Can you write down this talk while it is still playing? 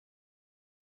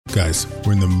Guys,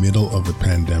 we're in the middle of the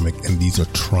pandemic and these are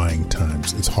trying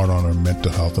times. It's hard on our mental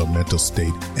health, our mental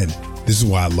state. And this is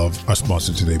why I love our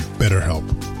sponsor today, BetterHelp.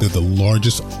 They're the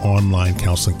largest online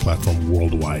counseling platform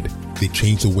worldwide. They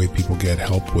change the way people get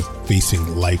help with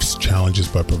facing life's challenges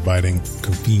by providing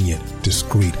convenient,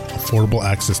 discreet, affordable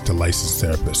access to licensed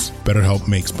therapists. BetterHelp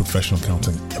makes professional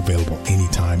counseling available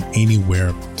anytime,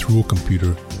 anywhere, through a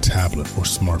computer, tablet, or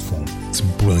smartphone. It's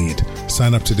brilliant.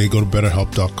 Sign up today. Go to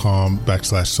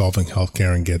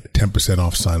betterhelp.com/solvinghealthcare and get 10%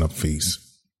 off sign-up fees.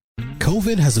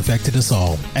 COVID has affected us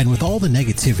all, and with all the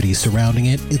negativity surrounding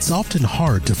it, it's often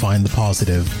hard to find the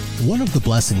positive. One of the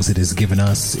blessings it has given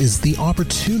us is the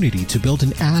opportunity to build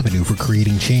an avenue for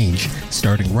creating change,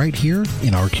 starting right here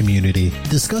in our community.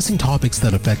 Discussing topics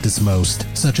that affect us most,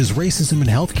 such as racism in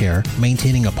healthcare,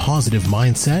 maintaining a positive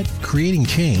mindset, creating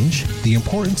change, the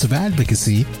importance of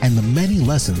advocacy, and the many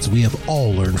lessons we have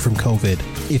all learned from COVID.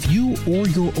 If you or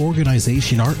your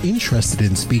organization are interested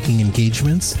in speaking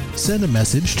engagements, send a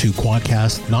message to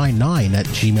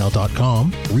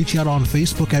quadcast99@gmail.com, reach out on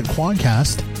Facebook at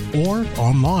Quadcast, or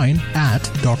online at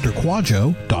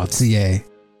drquadjo.ca.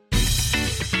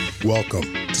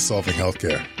 Welcome to Solving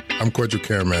Healthcare. I'm Kwadjo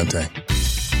Karamantang.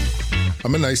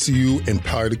 I'm an ICU and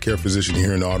palliative care physician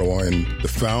here in Ottawa and the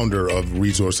founder of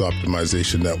Resource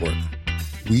Optimization Network.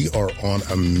 We are on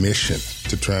a mission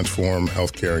to transform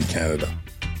healthcare in Canada.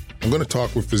 I'm going to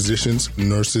talk with physicians,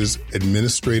 nurses,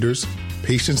 administrators,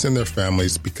 patients and their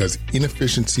families because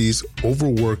inefficiencies,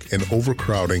 overwork, and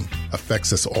overcrowding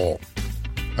affects us all.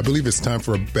 I believe it's time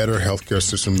for a better healthcare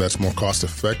system that's more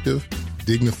cost-effective,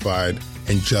 dignified,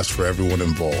 and just for everyone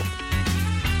involved.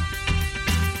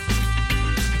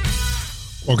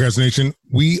 Podcast Nation,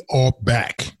 we are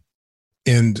back.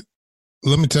 And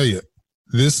let me tell you,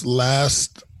 this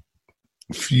last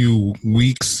few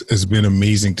weeks has been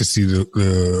amazing to see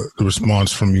the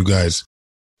response from you guys.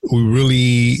 We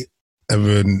really have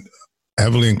been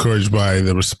heavily encouraged by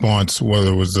the response,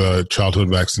 whether it was childhood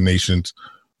vaccinations,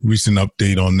 recent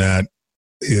update on that.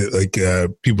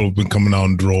 People have been coming out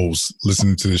in droves,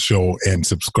 listening to the show and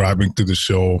subscribing to the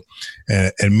show.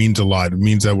 And it means a lot. It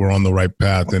means that we're on the right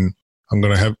path. And I'm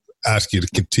going to ask you to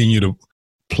continue to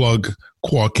plug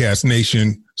Quadcast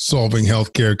Nation, Solving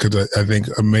Healthcare, because I think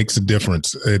it makes a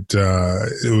difference. It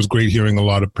was great hearing a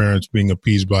lot of parents being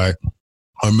appeased by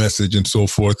our message and so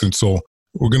forth. And so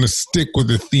we're going to stick with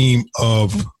the theme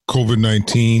of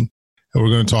COVID-19, and we're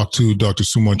going to talk to Dr.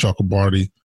 Sumon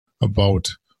Chakrabarti about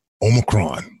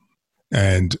Omicron.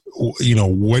 And, you know,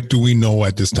 what do we know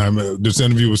at this time? This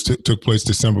interview took place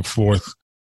December 4th,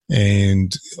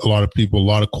 and a lot of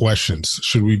questions.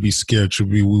 Should we be scared?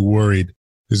 Should we be worried?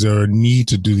 Is there a need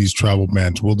to do these travel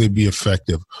bans? Will they be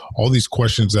effective? All these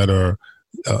questions that are,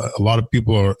 a lot of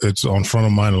people it's on front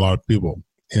of mind, a lot of people,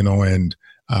 you know, and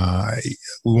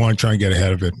we want to try and get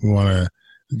ahead of it. We want to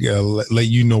let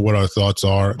you know what our thoughts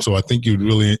are. So I think you'll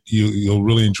really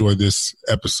enjoy this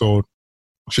episode.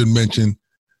 Should mention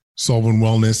Solving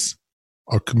Wellness,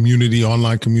 our community,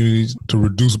 online communities to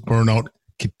reduce burnout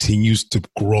continues to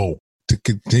grow,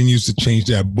 continues to change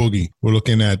that boogie. We're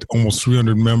looking at almost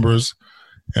 300 members,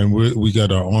 and we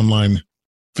got our online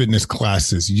fitness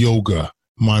classes, yoga,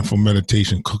 mindful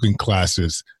meditation, cooking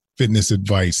classes, fitness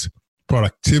advice,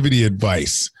 productivity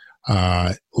advice,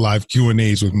 live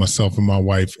Q&As with myself and my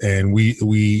wife. And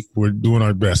we're doing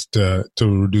our best to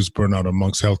reduce burnout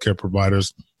amongst healthcare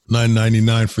providers.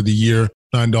 $9.99 for the year,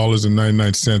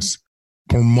 $9.99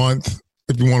 per month.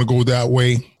 If you want to go that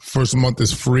way, first month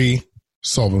is free.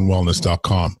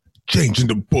 solvingwellness.com. Changing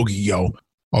the boogie, yo.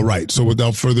 All right. So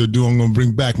without further ado, I'm going to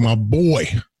bring back my boy,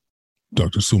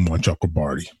 Dr. Sumon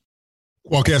Chakrabarti.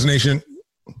 Quadcast Nation,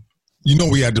 you know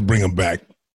we had to bring him back.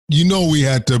 You know we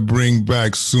had to bring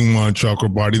back Sumon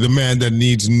Chakrabarti, the man that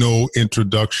needs no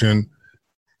introduction,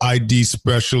 ID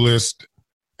specialist.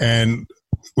 And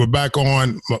we're back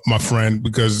on, my friend,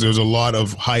 because there's a lot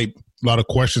of hype, a lot of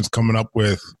questions coming up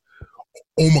with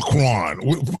Omicron.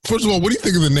 First of all, what do you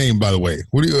think of the name, by the way?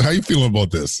 How are you feeling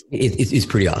about this? It's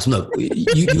pretty awesome. Look,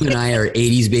 you and I are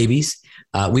 80s babies.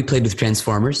 We played with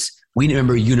Transformers. We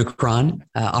remember Unicron,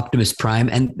 Optimus Prime,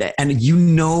 and you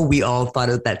know we all thought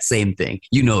of that same thing.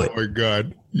 You know it. Oh, my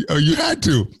God. You had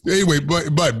to. Anyway,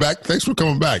 but back. Thanks for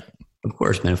coming back. Of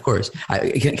course, man. Of course.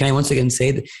 Can I once again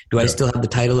say that? I still have the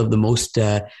title of the most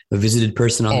visited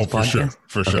person on this podcast?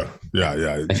 For sure.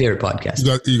 Yeah. My favorite podcast.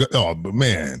 But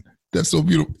man, that's so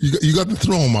beautiful. You got the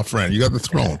throne, my friend. You got the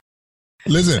throne.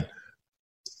 Listen,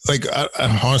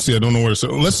 honestly, I don't know where to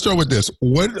start. Let's start with this.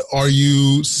 What are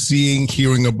you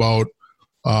hearing about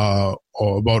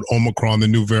Omicron, the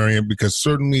new variant? Because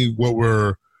certainly what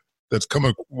we're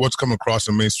what's come across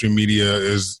in mainstream media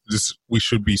is this: we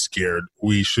should be scared.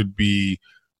 We should be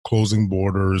closing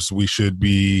borders. We should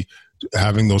be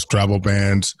having those travel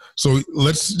bans. So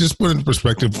let's just put it in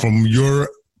perspective from your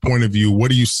point of view. What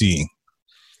are you seeing?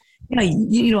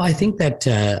 Yeah, I think that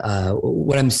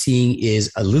what I'm seeing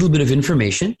is a little bit of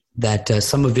information that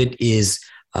some of it is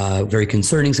very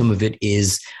concerning. Some of it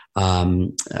is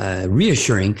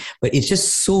reassuring, but it's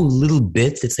just so little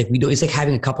bits. It's like it's like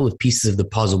having a couple of pieces of the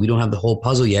puzzle. We don't have the whole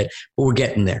puzzle yet, but we're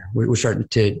getting there. We're starting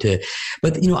to,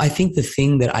 but I think the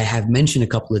thing that I have mentioned a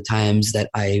couple of times that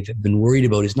I've been worried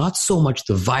about is not so much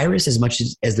the virus as much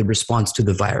as the response to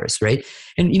the virus, right?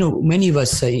 And, many of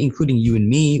us, including you and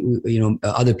me,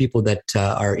 other people that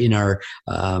are in our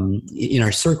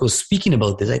circles speaking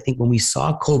about this, I think when we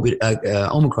saw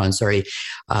Omicron,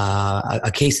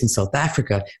 a case in South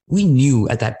Africa, we knew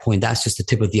at that point that's just the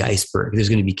tip of the iceberg. There's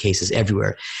going to be cases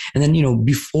everywhere. And then,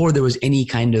 before there was any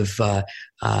kind of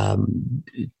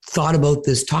talk about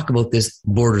this,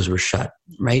 borders were shut,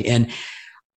 right? And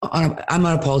I'm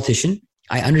not a politician.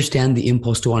 I understand the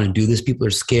impulse to want to do this. People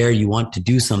are scared. You want to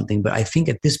do something. But I think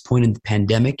at this point in the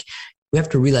pandemic, we have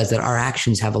to realize that our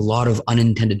actions have a lot of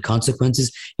unintended consequences.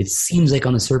 It seems like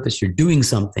on the surface you're doing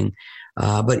something.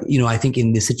 But I think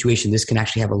in this situation, this can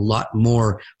actually have a lot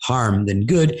more harm than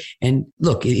good. And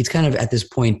look, it's kind of at this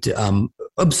point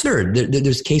absurd.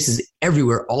 There's cases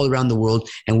everywhere, all around the world,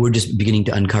 and we're just beginning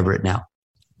to uncover it now.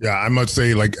 Yeah, I must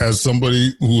say, as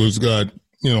somebody who has got,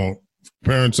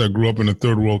 parents that grew up in a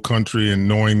third world country, and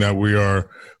knowing that we are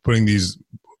putting these,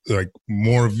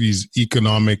 more of these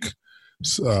economic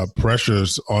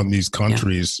pressures on these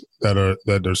countries that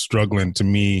are struggling, to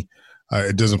me,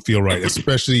 it doesn't feel right,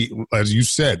 especially as you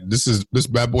said, this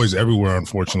bad boy is everywhere,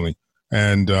 unfortunately.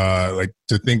 And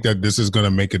to think that this is going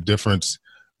to make a difference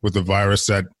with the virus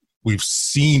that we've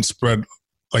seen spread,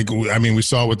 we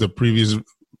saw with the previous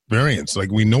variants,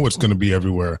 we know it's going to be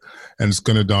everywhere and it's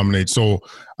going to dominate. So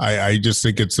I just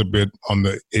think it's a bit on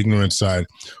the ignorant side.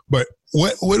 But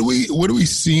what are we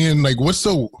seeing? What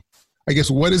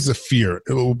is the fear?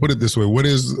 We'll put it this way: what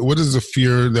is the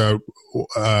fear that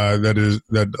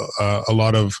a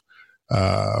lot of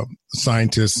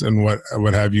scientists and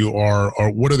what have you are,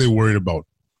 or what are they worried about?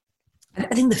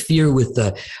 I think the fear with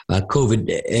COVID,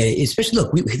 especially,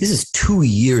 look, this is 2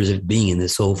 years of being in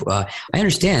this. So I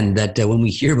understand that when we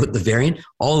hear about the variant,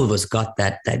 all of us got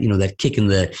that kick in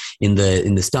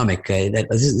the stomach. That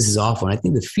this is awful. And I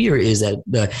think the fear is that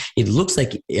it looks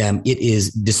like it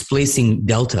is displacing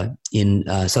Delta in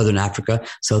Southern Africa,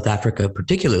 South Africa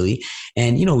particularly.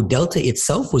 And Delta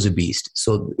itself was a beast.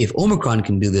 So if Omicron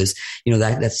can do this,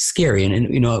 that's scary.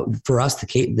 And for us,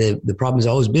 the problem has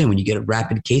always been when you get a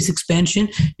rapid case expansion,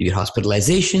 you get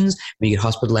hospitalizations. When you get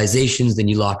hospitalizations, then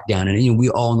you lock down. And we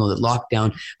all know that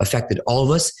lockdown affected all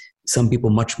of us. Some people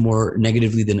much more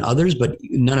negatively than others, but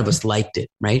none of us liked it,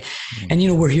 right? Mm-hmm.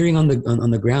 And we're hearing on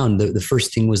the ground. The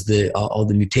first thing was all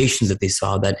the mutations that they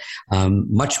saw, that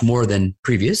much more than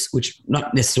previous, which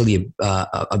not necessarily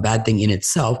a bad thing in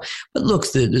itself, but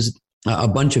there's a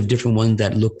bunch of different ones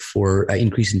that look for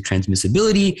increase in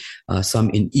transmissibility,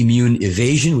 some in immune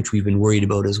evasion, which we've been worried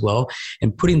about as well.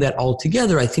 And putting that all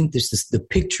together, I think the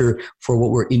picture for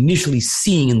what we're initially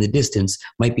seeing in the distance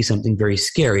might be something very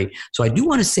scary. So I do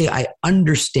want to say I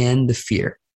understand the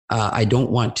fear. I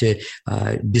don't want to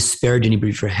disparage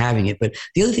anybody for having it. But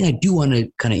the other thing I do want to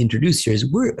kind of introduce here is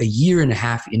we're a year and a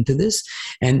half into this.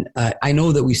 And I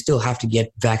know that we still have to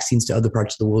get vaccines to other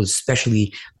parts of the world,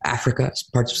 especially Africa,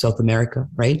 parts of South America,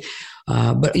 right?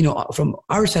 But from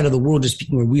our side of the world, just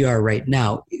speaking where we are right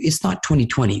now, it's not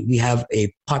 2020. We have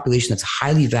a population that's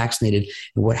highly vaccinated.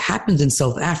 And what happens in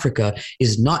South Africa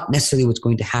is not necessarily what's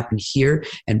going to happen here.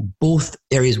 And both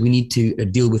areas we need to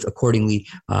deal with accordingly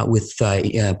with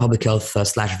public health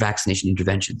 / vaccination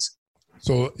interventions.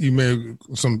 So you made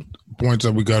some points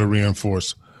that we got to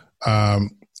reinforce.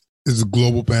 It's a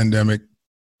global pandemic.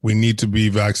 We need to be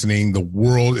vaccinating the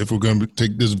world if we're going to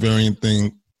take this variant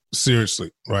thing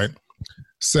seriously, right?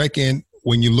 Second,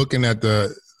 when you're looking at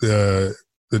the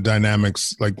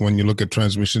dynamics, like when you look at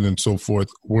transmission and so forth,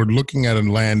 we're looking at a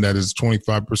land that is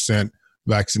 25%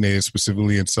 vaccinated,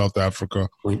 specifically in South Africa.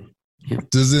 Yeah.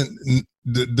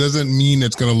 Doesn't mean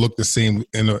it's going to look the same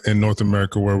in North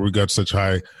America, where we got such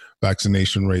high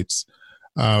vaccination rates.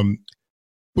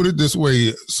 Put it this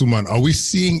way, Sumon, are we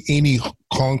seeing any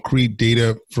concrete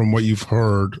data from what you've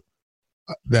heard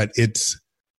that it's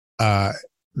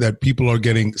that people are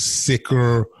getting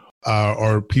sicker,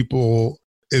 or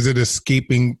is it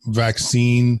escaping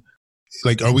vaccine?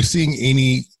 Are we seeing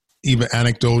any even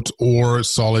anecdotes or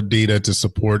solid data to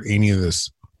support any of this?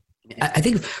 I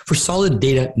think for solid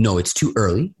data, no, it's too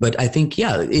early. But I think,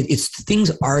 it's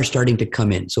things are starting to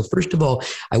come in. So first of all,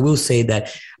 I will say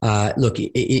that, look,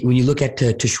 when you look at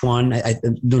Sichuan, I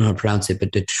don't know how to pronounce it,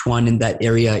 but Sichuan in that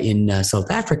area in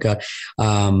South Africa,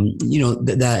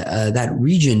 that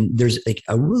region, there's like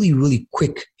a really, really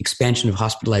quick expansion of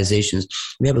hospitalizations.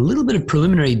 We have a little bit of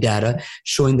preliminary data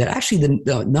showing that actually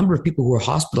the number of people who are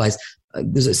hospitalized,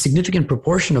 there's a significant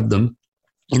proportion of them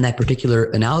in that particular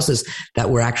analysis that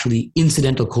were actually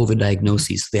incidental COVID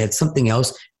diagnoses. They had something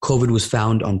else. COVID was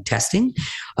found on testing.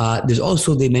 There's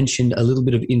also, they mentioned a little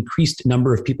bit of increased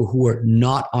number of people who are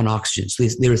not on oxygen. So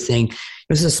they were saying,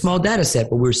 this is a small data set,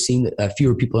 but we're seeing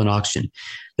fewer people on oxygen.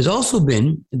 There's also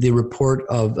been the report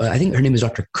of, I think her name is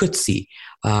Dr. Kutsi,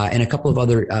 and a couple of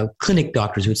other clinic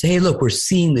doctors who would say, hey, look, we're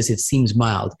seeing this. It seems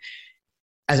mild.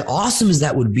 As awesome as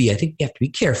that would be, I think you have to be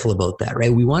careful about that,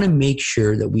 right? We want to make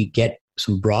sure that we get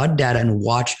some broad data and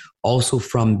watch also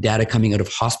from data coming out of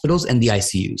hospitals and the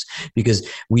ICUs, because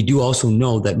we do also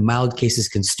know that mild cases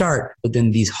can start, but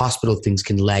then these hospital things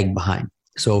can lag behind.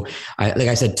 So like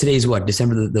I said, today's what,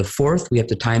 December the 4th, we have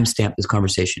to timestamp this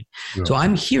conversation. Yeah. So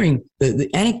I'm hearing, the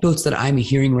anecdotes that I'm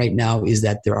hearing right now is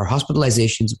that there are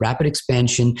hospitalizations, rapid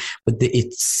expansion, but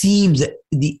it seems that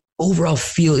the overall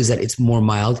feel is that it's more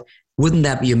mild. Wouldn't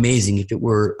that be amazing if it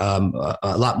were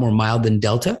a lot more mild than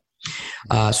Delta?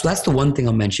 So that's the one thing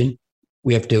I'll mention.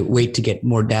 We have to wait to get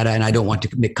more data, and I don't want to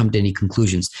come to any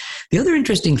conclusions. The other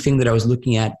interesting thing that I was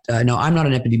looking at, now I'm not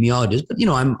an epidemiologist, but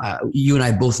you and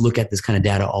I both look at this kind of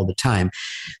data all the time.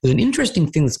 There's an interesting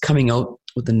thing that's coming out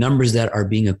with the numbers that are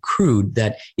being accrued,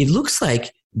 that it looks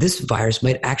like this virus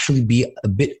might actually be a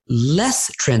bit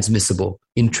less transmissible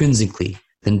intrinsically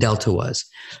than Delta was,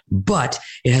 but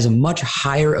it has a much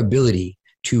higher ability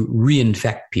to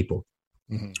reinfect people.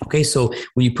 Okay, so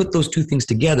when you put those two things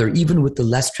together, even with the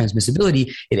less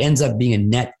transmissibility, it ends up being a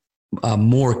net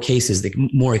more cases,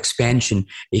 more expansion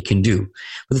it can do.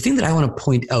 But the thing that I want to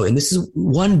point out, and this is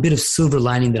one bit of silver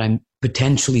lining that I'm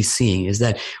potentially seeing, is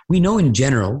that we know in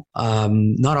general,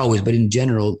 not always, but in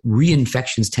general,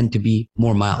 reinfections tend to be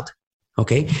more mild.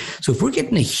 Okay, so if we're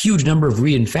getting a huge number of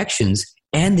reinfections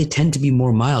and they tend to be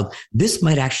more mild, this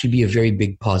might actually be a very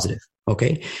big positive.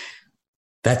 Okay.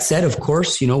 That said, of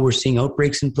course, we're seeing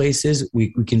outbreaks in places.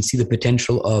 We can see the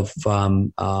potential of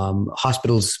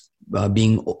hospitals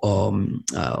being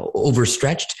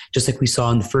overstretched, just like we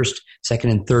saw in the first, second,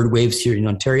 and third waves here in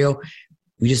Ontario.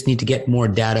 We just need to get more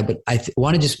data. But I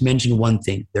want to just mention one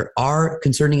thing. There are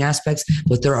concerning aspects,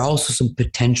 but there are also some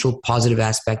potential positive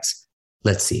aspects.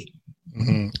 Let's see.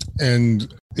 Mm-hmm.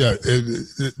 And yeah,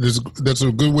 that's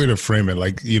a good way to frame it.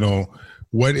 Like,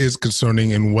 what is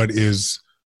concerning and what is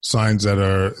signs that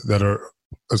are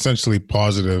essentially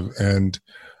positive. And,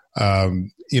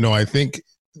 I think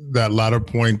that latter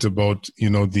point about,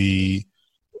 the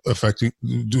affecting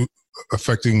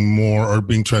more or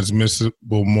being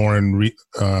transmissible more in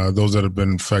those that have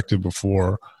been infected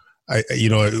before,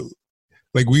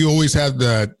 like we always have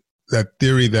that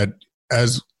theory that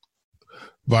as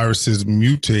viruses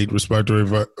mutate, respiratory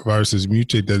viruses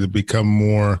mutate, that they become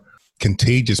more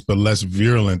contagious, but less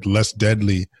virulent, less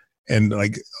deadly. And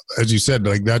like, as you said,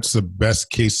 like that's the best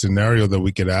case scenario that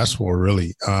we could ask for,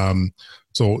 really.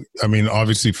 So, I mean,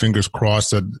 obviously, fingers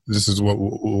crossed that this is what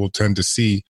we'll tend to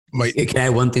see. Can I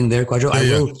add one thing there, Quadro? I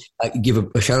will give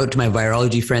a shout out to my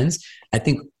virology friends. I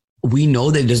think we know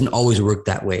that it doesn't always work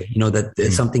that way. That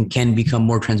something can become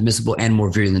more transmissible and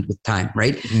more virulent with time,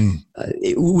 right?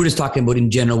 We're just talking about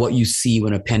in general what you see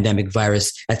when a pandemic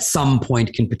virus at some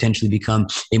point can potentially become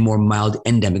a more mild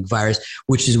endemic virus,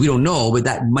 which is, we don't know, but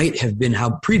that might have been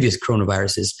how previous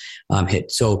coronaviruses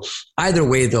hit. So either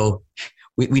way, though,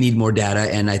 we need more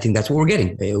data, and I think that's what we're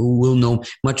getting. We'll know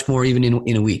much more even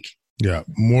in a week. Yeah,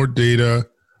 more data.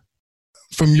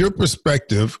 From your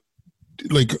perspective,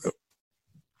 like,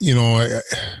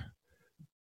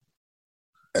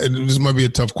 this might be a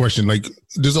tough question. Like,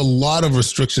 there's a lot of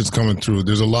restrictions coming through.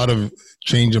 There's a lot of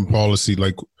change in policy.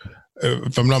 Like,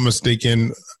 if I'm not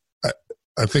mistaken,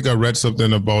 I think I read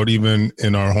something about even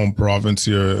in our home province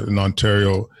here in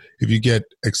Ontario, if you get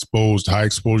high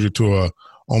exposure to a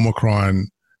Omicron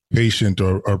patient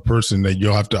or person, that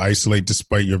you'll have to isolate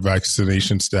despite your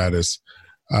vaccination status.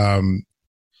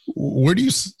 Where do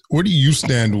you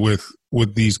stand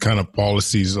with these kind of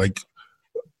policies, like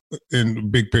in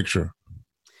big picture?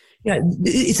 Yeah,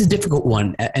 it's a difficult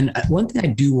one. And one thing I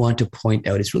do want to point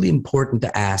out, it's really important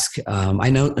to ask. I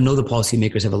know the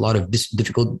policymakers have a lot of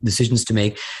difficult decisions to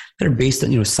make that are based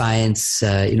on, science,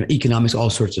 economics, all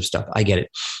sorts of stuff. I get it.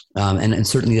 And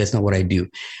certainly that's not what I do.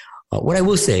 What I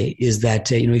will say is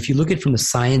that, if you look at it from the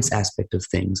science aspect of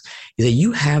things, is that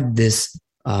you have this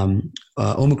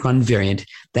Omicron variant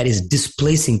that is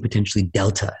displacing potentially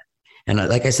Delta. And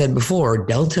like I said before,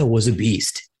 Delta was a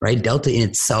beast, right? Delta in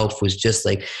itself was just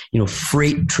like,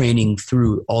 freight training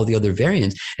through all the other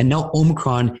variants. And now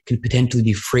Omicron can potentially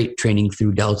be freight training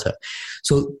through Delta.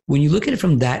 So when you look at it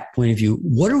from that point of view,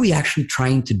 what are we actually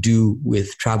trying to do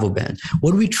with travel bans?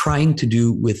 What are we trying to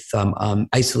do with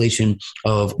isolation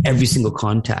of every single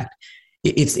contact?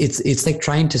 It's like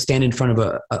trying to stand in front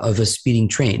of a speeding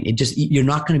train. You're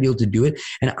not going to be able to do it.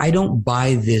 And I don't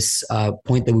buy this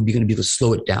point that we're going to be able to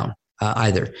slow it down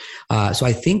either. So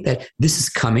I think that this is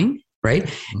coming, right?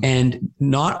 Mm-hmm. And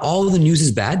not all of the news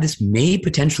is bad. This may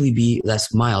potentially be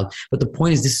less mild, but the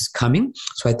point is this is coming.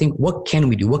 So I think, what can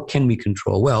we do? What can we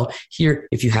control? Well, here,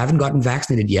 if you haven't gotten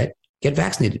vaccinated yet, get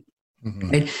vaccinated. Mm-hmm.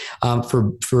 Right?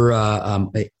 For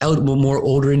more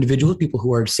older individuals, people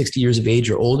who are 60 years of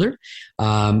age or older,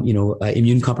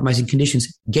 immune compromising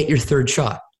conditions, get your third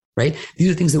shot. Right? These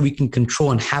are things that we can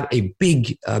control and have a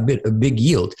big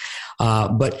yield.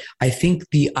 But I think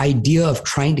the idea of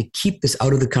trying to keep this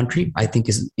out of the country, I think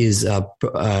is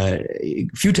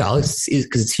futile. Is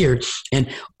because it's here, and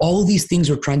all these things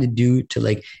we're trying to do to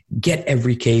like get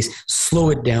every case,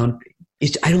 slow it down.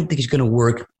 I don't think it's going to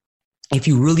work. If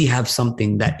you really have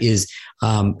something that is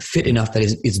fit enough, that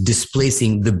is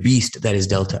displacing the beast that is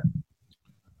Delta.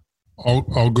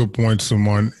 All good points,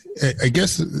 Sumon. I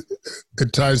guess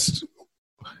it ties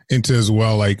into as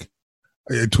well. Like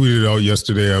I tweeted out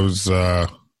yesterday, it was a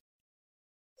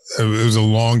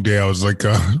long day. I was like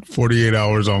 48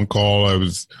 hours on call. I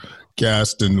was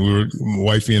gassed, and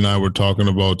wifey and I were talking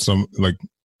about some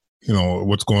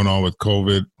what's going on with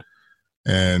COVID.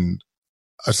 And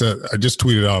I just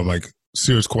tweeted out, I'm like,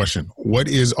 serious question. What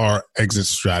is our exit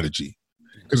strategy?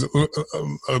 Because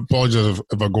I apologize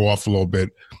if I go off a little bit.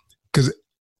 Because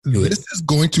this is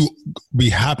going to be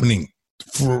happening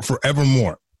for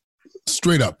forevermore.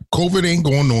 Straight up. COVID ain't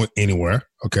going anywhere,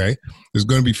 okay? There's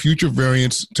going to be future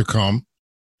variants to come,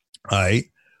 all right?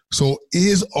 So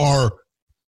is our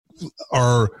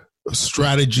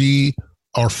strategy,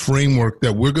 our framework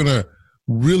that we're going to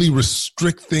really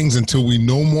restrict things until we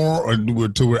know more or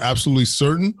until we're absolutely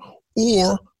certain?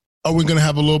 Or are we going to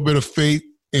have a little bit of faith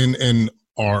in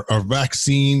our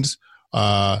vaccines,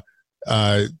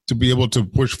 to be able to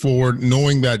push forward,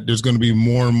 knowing that there's going to be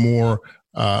more and more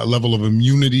level of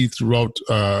immunity throughout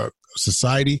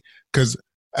society? Because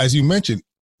as you mentioned,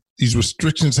 these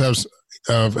restrictions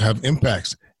have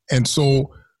impacts. And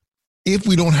so if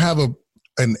we don't have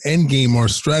an end game or a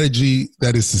strategy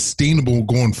that is sustainable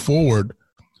going forward,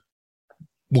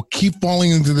 we'll keep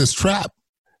falling into this trap.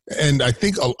 And I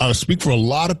think I'll speak for a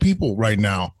lot of people right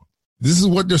now. This is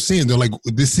what they're saying. They're like,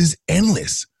 this is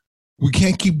endless. We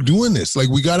can't keep doing this. Like,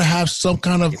 we got to have some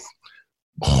kind of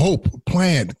hope,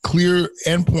 plan, clear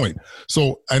endpoint.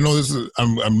 So I know this is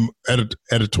I'm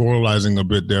editorializing a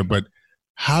bit there, but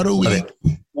how do we?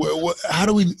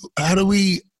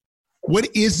 What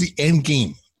is the end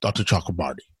game, Dr.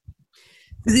 Chakrabarti?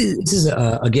 This is,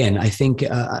 again, I think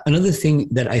another thing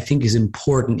that I think is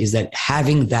important is that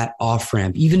having that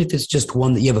off-ramp, even if it's just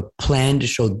one that you have a plan to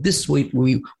show this is what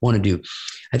we want to do.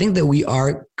 I think that we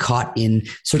are caught in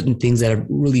certain things that have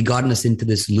really gotten us into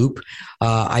this loop.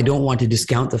 I don't want to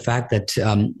discount the fact that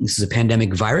this is a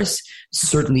pandemic virus.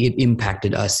 Certainly it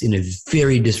impacted us in a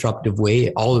very disruptive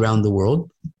way all around the world.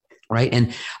 Right.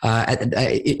 And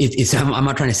I'm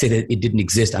not trying to say that it didn't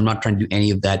exist. I'm not trying to do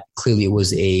any of that. Clearly, it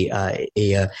was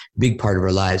a big part of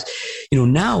our lives.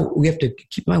 Now we have to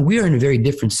keep in mind we are in a very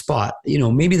different spot.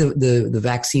 Maybe the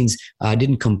vaccines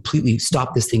didn't completely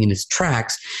stop this thing in its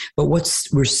tracks. But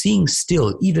we're seeing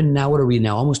still, even now, what are we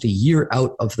now? Almost a year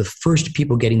out of the first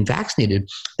people getting vaccinated,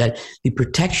 that the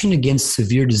protection against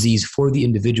severe disease for the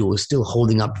individual is still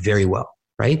holding up very well.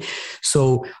 Right.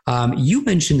 So you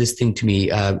mentioned this thing to me,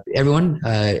 everyone.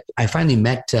 I finally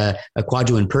met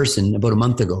Akwajo in person about a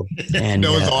month ago. And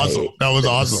that was awesome. That was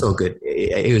awesome. So good.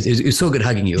 It was so good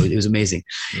hugging you. It was amazing.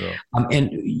 Yeah. And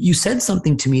you said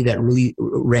something to me that really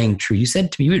rang true. You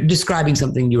said to me, you were describing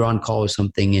something, you were on call or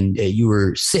something, and you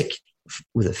were sick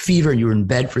with a fever and you were in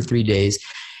bed for 3 days.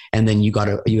 And then you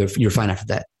were fine after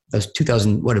that. That was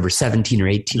 2017 or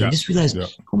 18. Yeah. I just realized,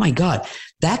 oh my God,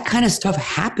 that kind of stuff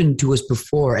happened to us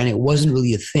before and it wasn't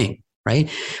really a thing, right?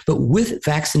 But with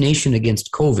vaccination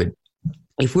against COVID,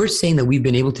 if we're saying that we've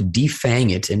been able to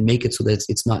defang it and make it so that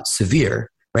it's not severe,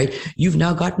 right? You've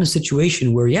now gotten a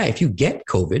situation where, if you get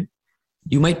COVID,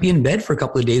 You might be in bed for a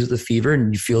couple of days with a fever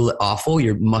and you feel awful,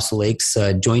 your muscle aches,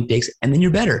 joint aches, and then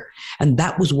you're better. And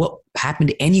that was what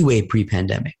happened anyway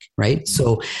pre-pandemic, right?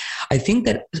 So I think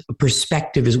that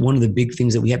perspective is one of the big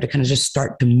things that we have to kind of just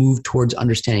start to move towards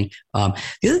understanding.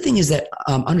 The other thing is that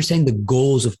understanding the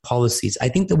goals of policies. I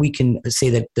think that we can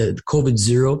say that the COVID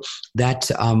zero,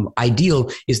 that ideal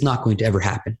is not going to ever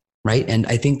happen, right? And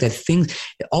I think that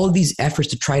all of these efforts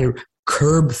to try to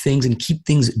curb things and keep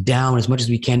things down as much as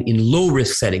we can in low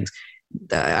risk settings.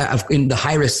 In the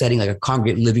high risk setting, like a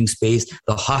congregate living space,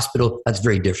 the hospital, that's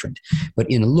very different. But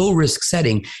in a low risk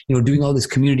setting, doing all this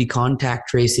community contact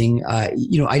tracing,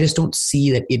 I just don't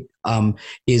see that it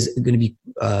is going to be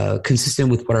consistent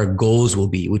with what our goals will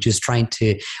be, which is trying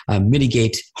to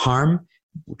mitigate harm,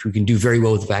 which we can do very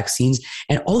well with vaccines,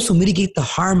 and also mitigate the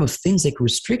harm of things like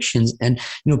restrictions. And,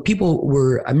 I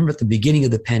remember at the beginning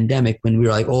of the pandemic when we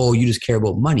were like, oh, you just care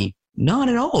about money. Not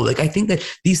at all. Like, I think that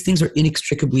these things are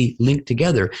inextricably linked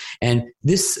together. And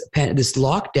this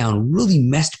lockdown really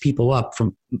messed people up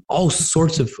from all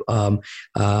sorts of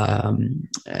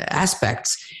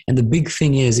aspects. And the big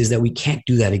thing is that we can't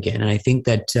do that again. And I think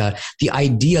that the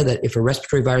idea that if a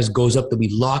respiratory virus goes up, that we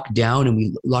lock down and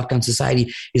we lock down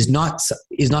society is not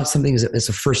something that's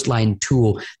a first line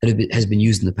tool that has been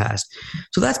used in the past.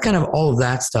 So that's kind of all of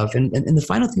that stuff. And the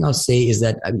final thing I'll say is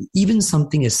that even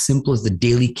something as simple as the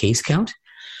daily case count,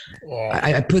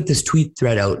 I put this tweet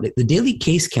thread out. The daily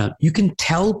case count, you can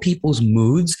tell people's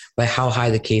moods by how high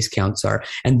the case counts are.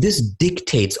 And this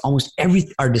dictates almost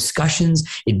our discussions.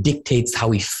 It dictates how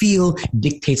we feel, it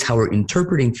dictates how we're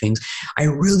interpreting things. I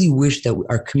really wish that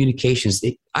our communications,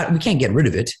 we can't get rid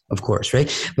of it, of course,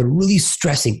 right? But really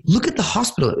stressing. Look at the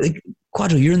hospital.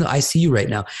 Quadro, you're in the ICU right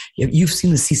now. You've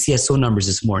seen the CCSO numbers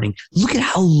this morning. Look at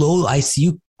how low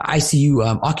ICU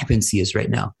occupancy is right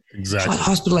now. Exactly.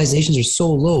 Hospitalizations are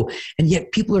so low, and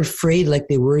yet people are afraid like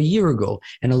they were a year ago.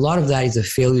 And a lot of that is a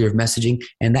failure of messaging,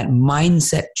 and that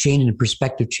mindset change and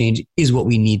perspective change is what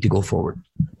we need to go forward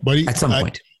at some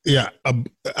point. Yeah,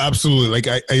 absolutely.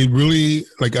 Like I really,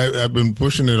 I've been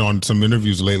pushing it on some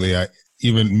interviews lately.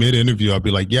 Even mid-interview, I'll be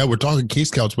like, yeah, we're talking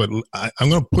case counts, but I'm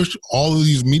going to push all of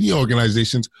these media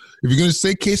organizations. If you're going to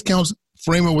say case counts,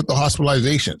 frame it with the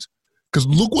hospitalizations. Because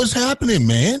look what's happening,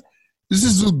 man. This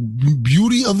is the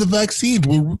beauty of the vaccine.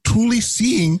 We're truly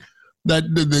seeing that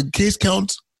the case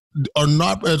counts are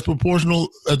not as proportional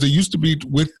as they used to be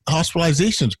with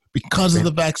hospitalizations because of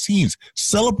the vaccines.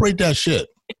 Celebrate that shit.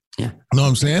 Yeah. You know what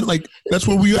I'm saying? Like, that's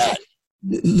where we're at.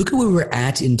 Look at where we're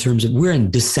at in terms of, we're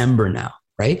in December now,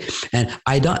 right? And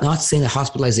I'm not saying that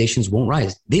hospitalizations won't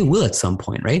rise. They will at some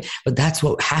point, right? But that's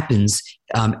what happens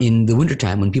in the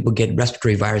wintertime when people get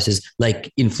respiratory viruses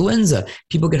like influenza.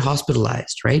 People get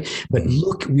hospitalized, right? But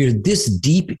look, we're this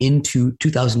deep into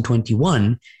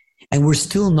 2021 and we're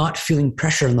still not feeling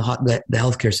pressure on the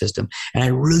healthcare system. And I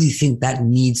really think that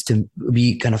needs to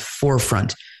be kind of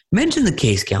forefront. Mention the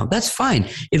case count. That's fine.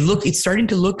 It's starting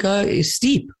to look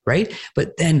steep, right?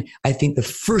 But then I think the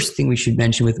first thing we should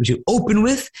open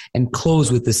with and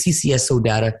close with the CCSO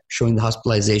data showing the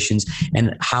hospitalizations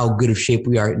and how good of shape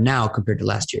we are now compared to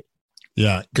last year.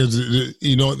 Yeah, because,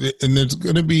 and it's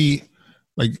going to be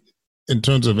like, in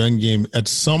terms of endgame, at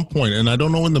some point, and I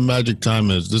don't know when the magic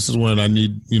time is. This is when I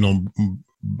need,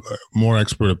 more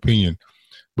expert opinion.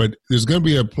 But there's going to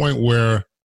be a point where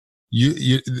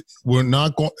we're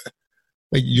not going,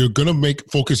 like, you're going to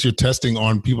focus your testing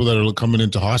on people that are coming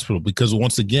into hospital, because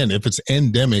once again, if it's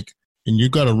endemic and you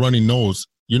got a runny nose,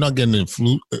 you're not getting a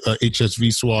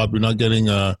HSV swab, you're not getting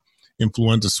a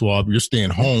influenza swab, you're staying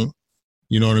home.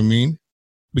 You know what I mean?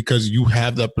 Because you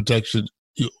have that protection.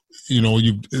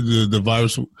 The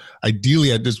virus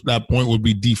ideally at that point would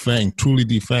be truly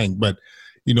defanged. But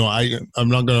I'm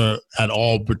not going to at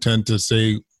all pretend to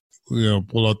say,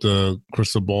 pull out the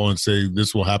crystal ball and say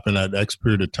this will happen at X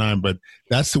period of time. But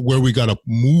that's where we got to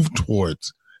move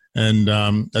towards. And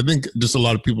I think just a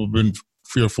lot of people have been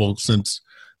fearful since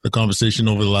the conversation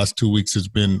over the last 2 weeks has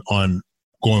been on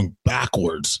going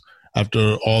backwards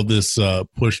after all this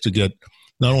push to get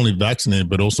not only vaccinated,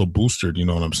 but also boosted. You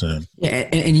know what I'm saying? Yeah.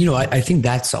 And I think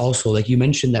that's also, like you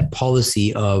mentioned, that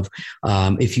policy of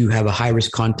if you have a high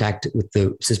risk contact with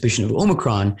the suspicion of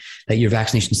Omicron, that your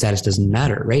vaccination status doesn't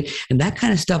matter, right? And that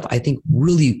kind of stuff, I think,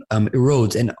 really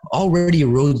erodes and already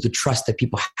erodes the trust that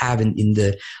people have in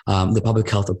the public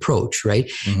health approach, right?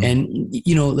 Mm-hmm.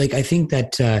 And, I think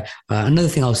that another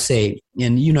thing I'll say,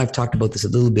 and I've talked about this a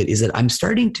little bit, is that I'm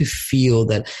starting to feel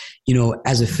that,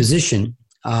 as a physician,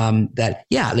 that,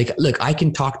 yeah, like, look, I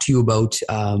can talk to you about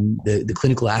the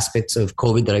clinical aspects of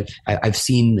COVID that I've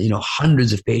seen,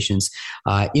 hundreds of patients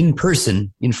in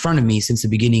person in front of me since the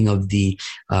beginning of the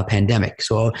pandemic.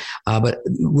 So, but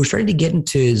we're starting to get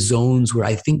into zones where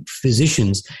I think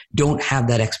physicians don't have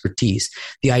that expertise.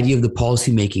 The idea of the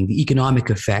policy making, the economic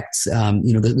effects,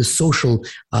 the social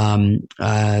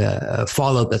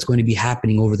fallout that's going to be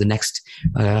happening over the next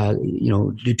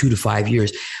 2 to 5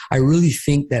 years. I really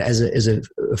think that as a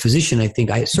physician, I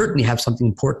think I certainly have something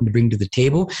important to bring to the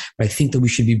table, but I think that we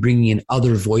should be bringing in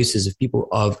other voices of people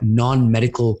of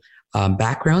non-medical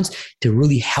backgrounds to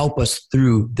really help us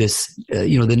through this,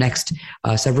 the next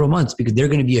several months, because they're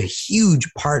going to be a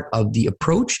huge part of the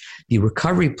approach, the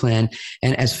recovery plan.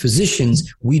 And as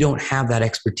physicians, we don't have that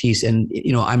expertise. And,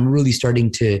 I'm really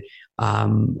starting to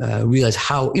realize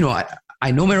how, I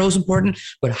know my role is important,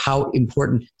 but how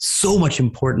important, so much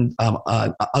important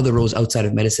other roles outside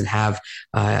of medicine have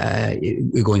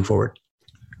going forward.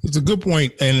 It's a good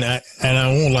point, and I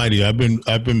won't lie to you.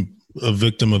 I've been a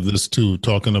victim of this too,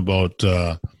 talking about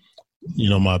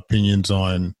my opinions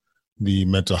on the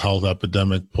mental health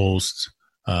epidemic post.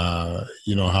 How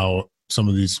some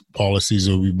of these policies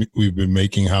that we've been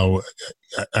making, how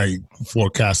I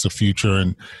forecast the future,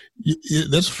 and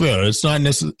that's fair. It's not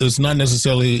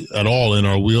necessarily at all in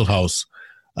our wheelhouse.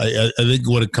 I think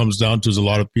what it comes down to is a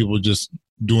lot of people just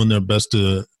doing their best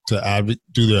to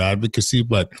do their advocacy.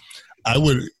 But I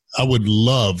would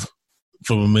love,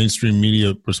 from a mainstream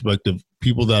media perspective,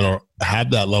 people that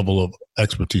have that level of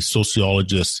expertise,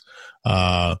 sociologists,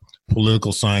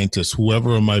 political scientists,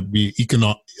 whoever it might be,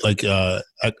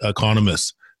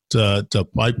 economists, to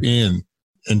pipe in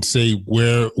and say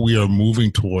where we are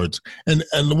moving towards. And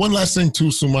one last thing too,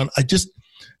 Sumon,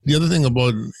 the other thing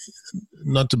about,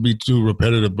 not to be too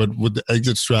repetitive, but with the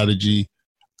exit strategy,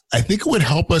 I think it would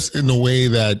help us in a way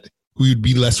that we would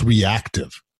be less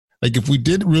reactive. Like if we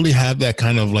did really have that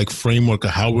kind of like framework of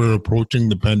how we're approaching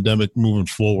the pandemic moving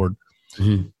forward,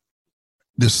 mm-hmm.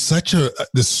 There's such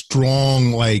this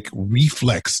strong like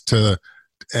reflex to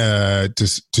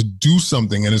do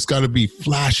something, and it's got to be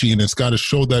flashy, and it's got to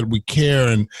show that we care,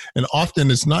 and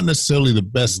often it's not necessarily the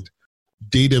best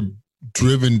data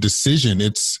driven decision.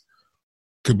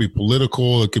 Could be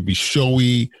political, it could be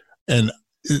showy, and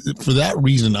for that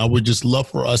reason, I would just love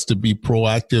for us to be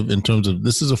proactive in terms of,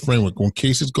 this is a framework. When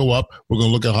cases go up, we're going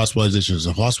to look at hospitalizations.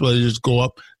 If hospitalizations go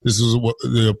up, this is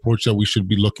the approach that we should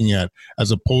be looking at, as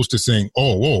opposed to saying,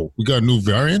 "Oh, whoa, we got a new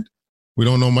variant we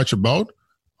don't know much about.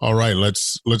 All right,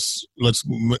 let's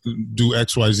do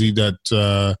X, Y, Z,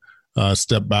 that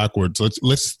step backwards.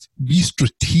 Let's be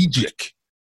strategic.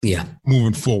 Yeah,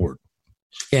 moving forward."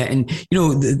 Yeah, and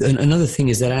another thing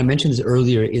is that I mentioned this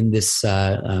earlier in this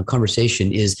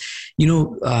conversation is,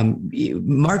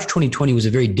 March 2020 was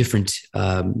a very different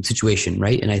situation,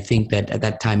 right? And I think that at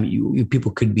that time,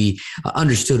 people could be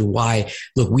understood why.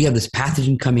 Look, we have this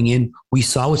pathogen coming in. We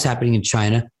saw what's happening in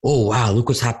China. Oh wow, look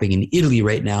what's happening in Italy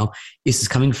right now. This is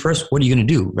coming first. What are you going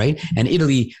to do, right? And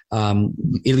Italy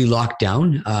locked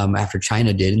down after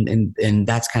China did, and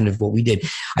that's kind of what we did.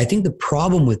 I think the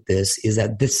problem with this is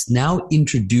that this now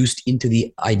introduced into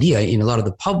the idea in a lot of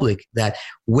the public that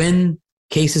when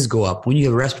cases go up, when you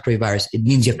have a respiratory virus, it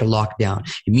means you have to lock down.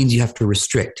 It means you have to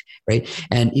restrict, right?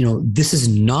 And, this is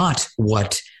not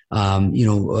what,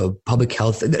 public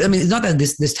health, I mean, it's not that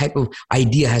this type of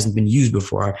idea hasn't been used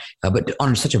before, but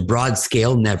on such a broad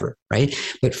scale, never, right?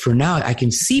 But for now, I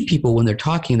can see people when they're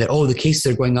talking that, the cases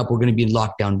are going up, we're going to be in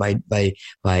lockdown by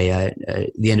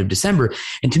the end of December.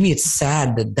 And to me, it's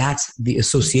sad that that's the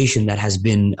association that has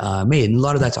been made. And a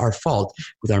lot of that's our fault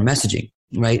with our messaging.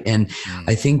 Right. And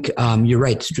I think you're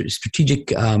right.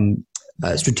 Strategic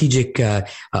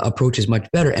approach is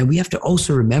much better. And we have to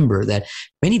also remember that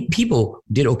many people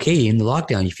did okay in the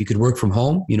lockdown. If you could work from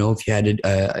home, if you had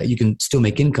you can still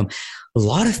make income. A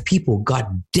lot of people got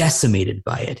decimated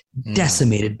by it. And,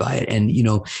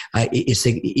 it's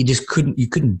like you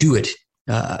couldn't do it.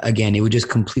 Again, it would just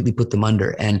completely put them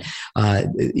under. And,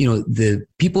 the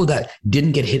people that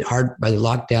didn't get hit hard by the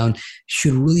lockdown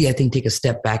should really, I think, take a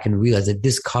step back and realize that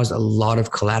this caused a lot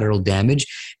of collateral damage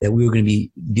that we were going to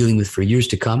be dealing with for years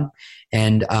to come.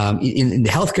 And in the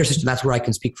healthcare system, that's where I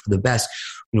can speak for the best.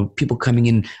 People coming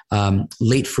in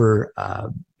late for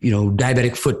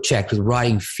diabetic foot checks with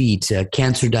rotting feet,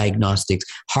 cancer diagnostics,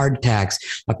 heart attacks,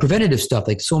 preventative stuff.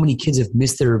 Like so many kids have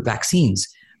missed their vaccines.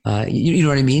 You know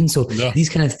what I mean? So These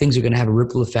kind of things are going to have a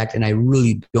ripple effect, and I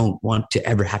really don't want to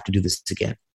ever have to do this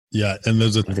again. Yeah, and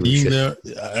there's a theme there.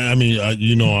 I mean, I'm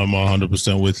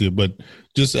 100% with you, but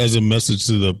just as a message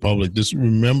to the public, just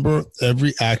remember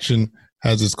every action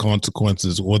has its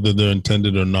consequences, whether they're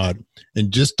intended or not.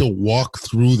 And just to walk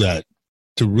through that,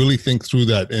 to really think through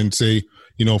that and say,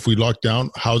 if we lock down,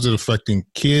 how's it affecting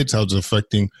kids? How's it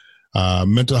affecting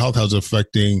mental health? How's it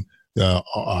affecting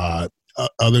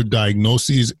other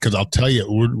diagnoses? Because I'll tell you,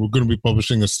 we're going to be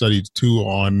publishing a study too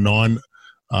on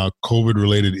non-COVID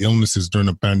related illnesses during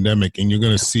the pandemic. And you're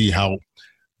going to see how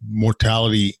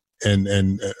mortality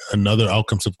and other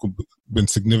outcomes have been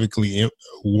significantly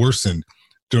worsened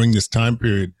during this time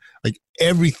period. Like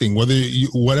everything,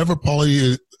 whatever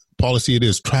policy it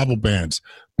is, travel bans,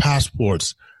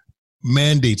 passports,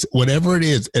 mandates, whatever it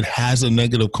is, it has a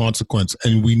negative consequence,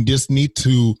 and we just need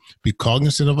to be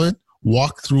cognizant of it,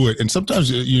 walk through it. And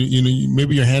sometimes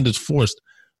maybe your hand is forced,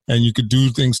 and you could do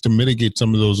things to mitigate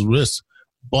some of those risks,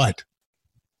 but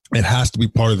it has to be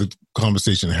part of the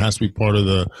conversation. It has to be part of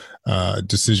the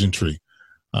decision tree.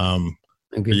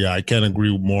 Yeah, I can't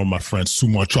agree more, my friend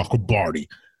Sumon Chakrabarti.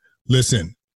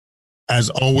 Listen,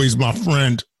 as always, my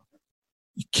friend,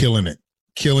 killing it.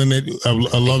 I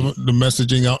love the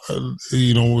messaging out,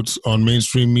 it's on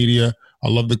mainstream media. I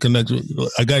love the connection.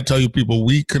 I got to tell you, people,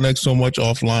 we connect so much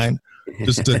offline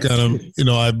just to kind of,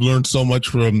 I've learned so much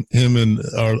from him and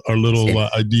our little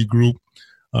ID group.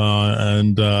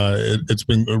 And it's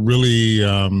been a really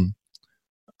a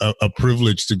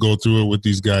privilege to go through it with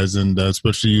these guys, and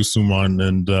especially you, Sumon.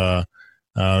 And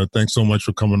thanks so much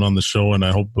for coming on the show. And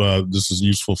I hope this is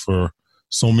useful for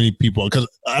so many people, because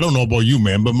I don't know about you,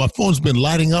 man, but my phone's been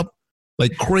lighting up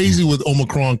like crazy with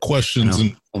Omicron questions.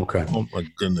 And Omicron. Oh my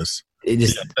goodness. Thank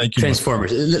you.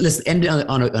 Transformers. Let's end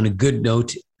on a good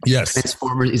note. Yes.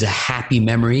 Transformers is a happy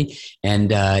memory.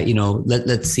 And,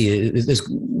 let's see.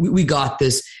 We got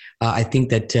this. I think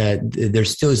that there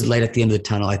still is light at the end of the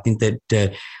tunnel. I think that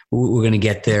we're going to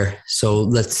get there. So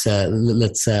let's see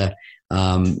what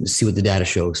the data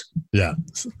shows. Yeah.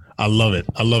 I love it.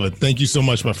 Thank you so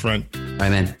much, my friend. All right,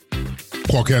 man.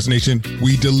 Quadcast Nation,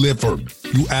 we delivered.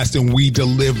 You asked and we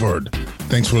delivered.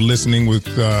 Thanks for listening with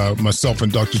myself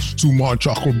and Dr. Sumon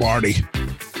Chakrabarti.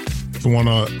 If you want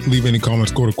to leave any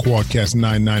comments, go to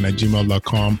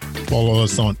quadcast99@gmail.com. Follow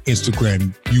us on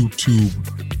Instagram, YouTube,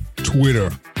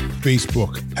 Twitter,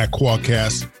 Facebook at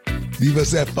Quadcast. Leave us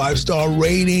that 5-star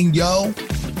rating, yo.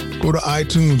 Go to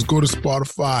iTunes, go to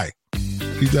Spotify.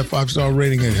 Leave that 5-star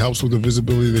rating. It helps with the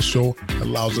visibility of the show. It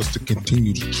allows us to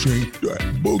continue to shake that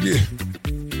boogie.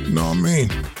 You know what I mean?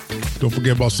 Don't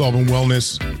forget about Solving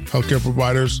Wellness, healthcare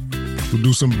providers.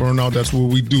 Reducing burnout. That's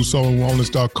what we do.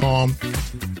 SolvingWellness.com.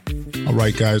 All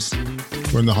right, guys.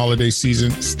 We're in the holiday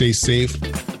season. Stay safe.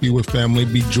 Be with family.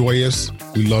 Be joyous.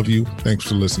 We love you. Thanks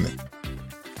for listening.